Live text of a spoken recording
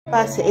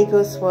Back to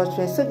Ego's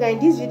Fortress. So guys, in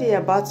this video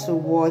you're about to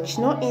watch,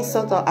 no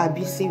insult or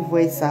abusive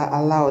words are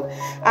allowed,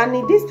 and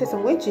in this case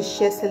I'm going to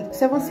share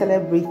 7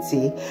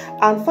 celebrity,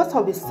 and first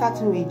I'll be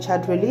starting with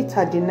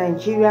Chadrolita, the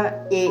Nigerian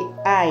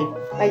AI.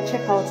 Like,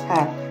 check out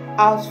her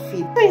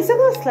outfit. So in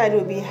second slide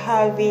we'll be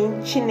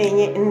having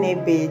Chinenye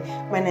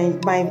Nnebe,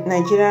 my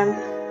Nigerian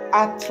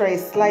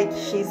actress. Like,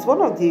 she's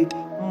one of the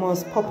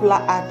most popular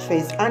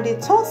actress. And the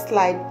third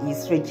slide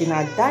is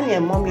Regina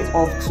Daniel, mommy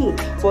of 2,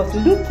 but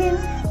looking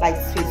like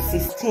sweet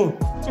 16.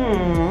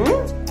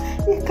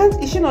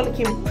 Is she not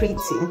looking pretty?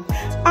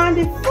 And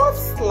the fourth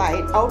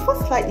slide, our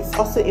fourth slide is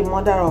also a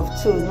mother of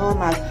 2,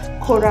 known as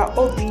Cora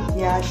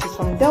Obidia. She's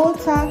from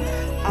Delta,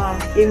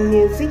 a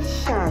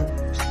musician,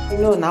 you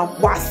know, now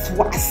was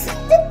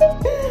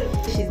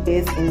she's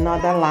based in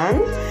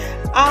Netherlands.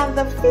 And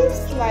the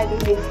fifth slide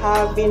will be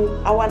having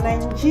our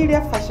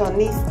Nigeria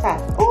fashionista,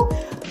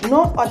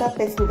 no other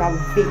person than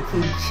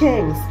Vicky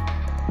James.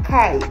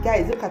 Hi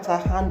guys, look at her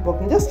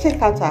handwork, and just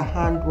check out her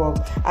handwork.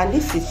 And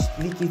this is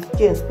Vicky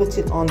James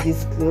putting on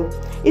this clothes.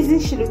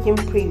 Isn't she looking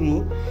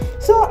pretty?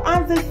 So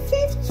and the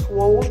fifth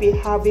one will be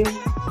having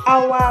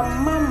our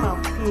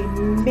mama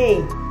Queen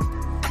May,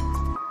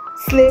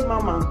 slave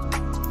mama.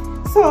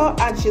 So,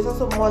 and she's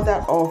also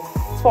mother of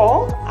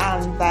 4.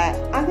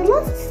 And the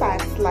last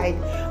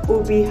slide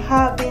will be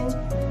having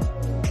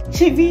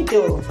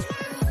Chivido.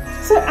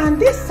 So, and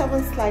this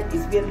 7th slide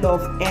is where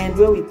love ends,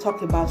 where we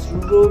talk about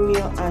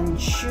Romeo and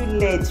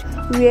Juliet,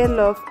 where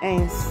love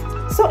ends.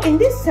 So in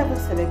this 7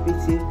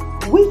 celebrity,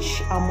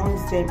 which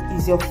amongst them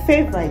is your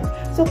favorite?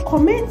 So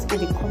comment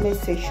in the comment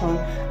section,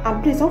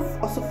 and please don't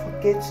also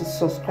forget to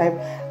subscribe,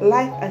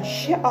 like and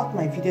share out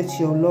my video to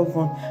your loved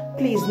one.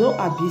 Please, no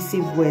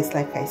abusive words,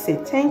 like I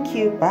said. Thank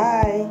you.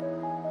 Bye.